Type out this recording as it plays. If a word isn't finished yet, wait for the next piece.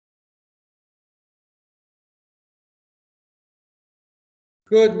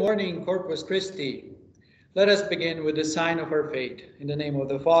Good morning, Corpus Christi. Let us begin with the sign of our faith. In the name of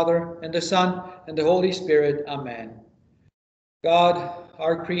the Father, and the Son, and the Holy Spirit. Amen. God,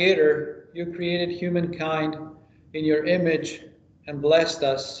 our Creator, you created humankind in your image and blessed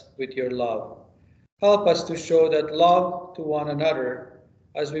us with your love. Help us to show that love to one another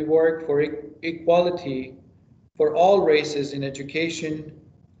as we work for equality for all races in education,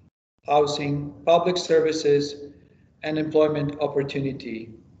 housing, public services, and employment opportunity.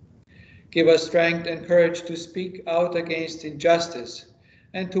 Give us strength and courage to speak out against injustice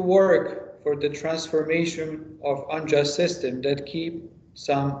and to work for the transformation of unjust systems that keep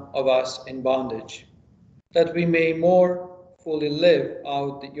some of us in bondage, that we may more fully live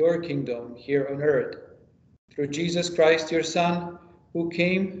out your kingdom here on earth, through Jesus Christ, your Son, who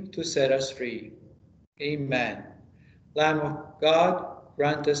came to set us free. Amen. Lamb of God,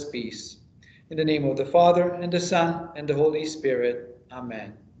 grant us peace. In the name of the Father, and the Son, and the Holy Spirit.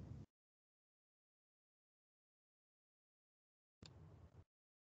 Amen.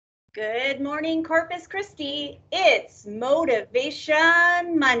 Good morning, Corpus Christi. It's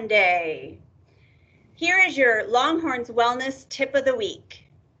Motivation Monday. Here is your Longhorns Wellness Tip of the Week.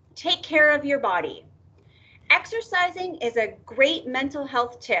 Take care of your body. Exercising is a great mental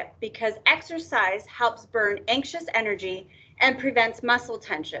health tip because exercise helps burn anxious energy and prevents muscle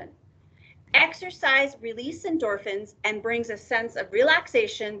tension. Exercise releases endorphins and brings a sense of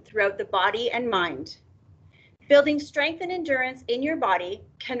relaxation throughout the body and mind. Building strength and endurance in your body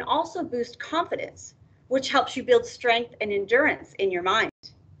can also boost confidence, which helps you build strength and endurance in your mind.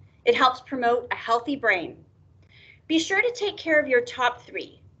 It helps promote a healthy brain. Be sure to take care of your top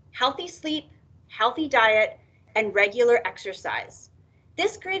three: healthy sleep, healthy diet, and regular exercise.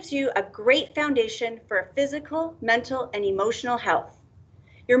 This gives you a great foundation for physical, mental, and emotional health.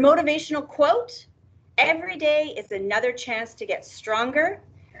 Your motivational quote: every day is another chance to get stronger,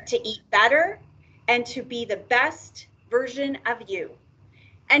 to eat better, and to be the best version of you.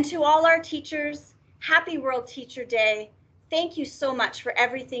 And to all our teachers, happy World Teacher Day. Thank you so much for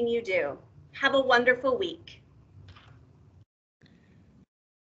everything you do. Have a wonderful week.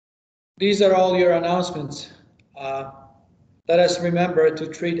 These are all your announcements. Let us remember to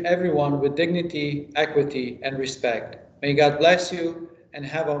treat everyone with dignity, equity, and respect. May God bless you and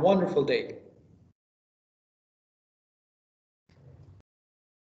have a wonderful day.